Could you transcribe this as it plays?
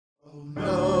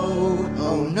No,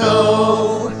 oh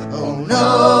no, oh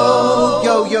no,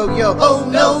 yo, yo, yo, oh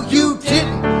no, you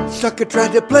didn't. Sucker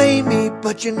tried to blame me,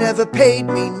 but you never paid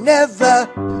me, never.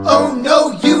 Oh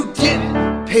no, you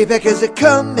didn't. Payback is a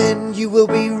coming, you will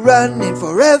be running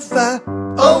forever.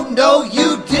 Oh no,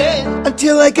 you didn't.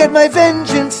 Until I get my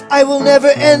vengeance, I will never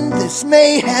end this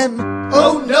mayhem.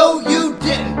 Oh no, you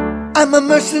didn't. I'm a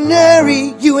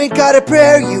mercenary, you ain't got a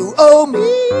prayer, you owe me.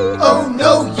 Oh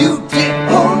no, you didn't.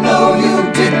 Oh no,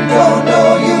 you didn't. Oh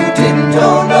no, you didn't.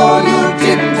 Oh no, you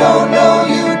didn't. Oh no,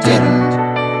 you didn't.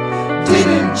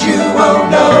 Didn't you? Oh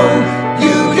no,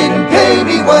 you didn't pay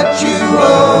me what you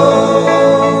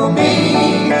owe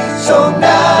me. So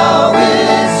now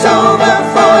it's over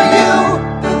for you.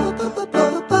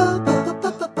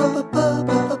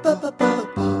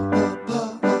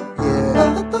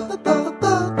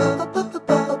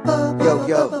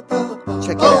 Yo,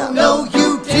 check it out. Oh no,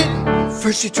 you didn't.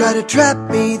 First you try to trap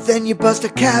me, then you bust a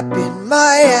cap in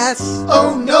my ass.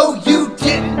 Oh no, you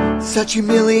didn't. Such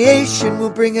humiliation will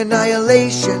bring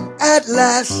annihilation at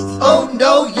last. Oh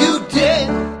no, you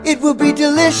didn't. It will be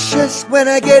delicious when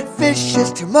I get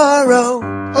vicious tomorrow.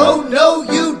 Oh no,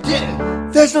 you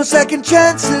didn't. There's no second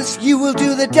chances, you will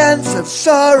do the dance of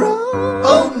sorrow.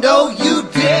 Oh no, you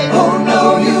didn't. Oh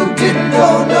no, you didn't.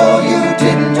 Oh no, you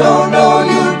didn't. Oh no,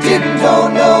 you didn't. Oh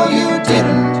no, you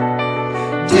didn't.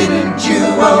 Didn't you?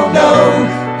 Oh no,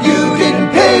 you didn't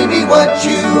pay me what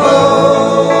you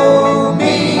owe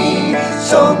me.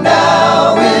 So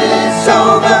now it's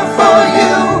over for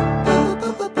you.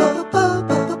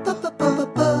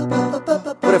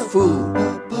 What a fool.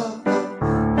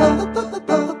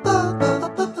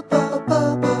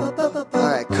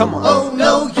 Alright, come on. Oh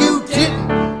no, you didn't.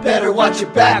 Better watch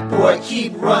your back, boy,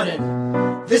 keep running.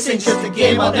 This ain't just a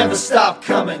game, I'll never stop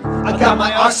coming. I got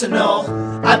my arsenal,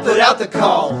 I put out the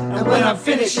call. And when I'm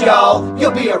finished, y'all,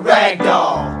 you'll be a rag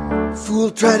doll.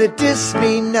 Fool, try to diss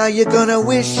me, now you're gonna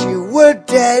wish you were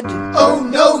dead. Oh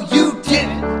no, you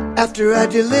didn't. After I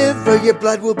deliver, your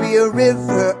blood will be a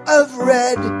river of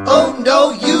red. Oh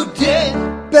no, you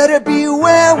didn't. Better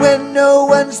beware when no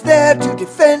one's there to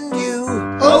defend you.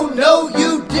 Oh no,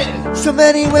 you didn't. So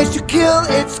many ways to kill,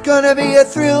 it's gonna be a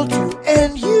thrill to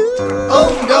end you.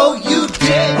 Oh no, you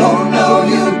didn't. Oh no,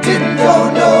 you didn't. Oh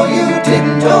no, you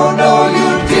didn't. Oh